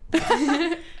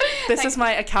 This is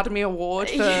my Academy Award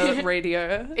for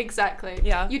radio. Exactly.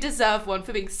 Yeah. You deserve one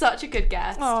for being such a good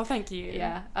guest. Oh, thank you.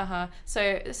 Yeah.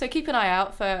 So keep an eye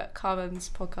out for Carmen's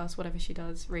podcast, whatever she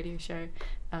does, radio show.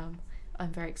 I'm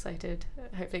very excited.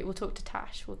 Hopefully we'll talk to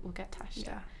Tash. We'll get Tash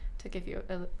to give you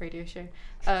a radio show.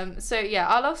 So yeah,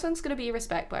 our last song's going to be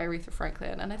Respect by Aretha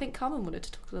Franklin, and I think Carmen wanted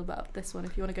to talk a little bit about this one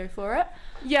if you want to go for it.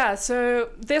 Yeah, so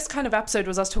this kind of episode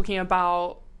was us talking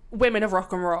about women of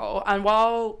rock and roll, and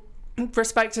while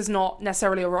Respect is not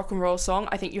necessarily a rock and roll song,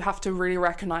 I think you have to really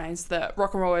recognize that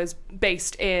rock and roll is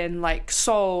based in like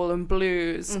soul and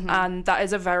blues, and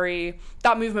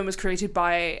that movement was created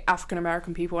by African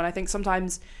American people, and I think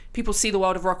sometimes people see the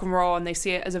world of rock and roll and they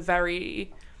see it as a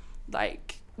very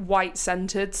like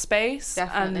white-centered space.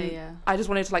 Definitely, and yeah. I just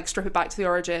wanted to like strip it back to the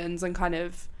origins and kind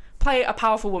of play a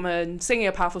powerful woman singing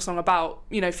a powerful song about,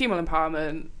 you know, female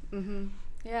empowerment.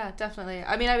 Yeah, definitely.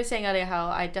 I mean, I was saying earlier how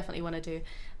I definitely want to do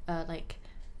like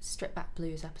strip back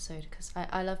blues episode, because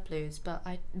I love blues, but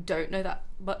I don't know that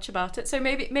much about it. So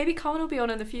maybe Carmen will be on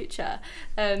in the future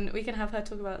and we can have her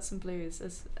talk about some blues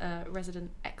as a resident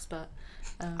expert.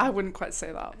 I wouldn't quite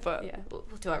say that, but yeah, we'll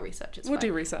do our research. we'll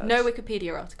do research. No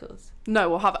Wikipedia articles. No,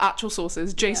 we'll have actual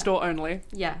sources, JSTOR only.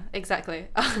 Yeah, exactly.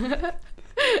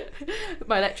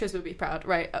 My lecturers would be proud.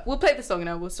 Right, we'll play the song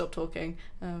now. We'll stop talking.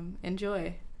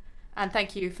 Enjoy. And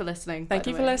thank you for listening. Thank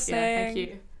you for listening. Yeah, thank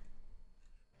you.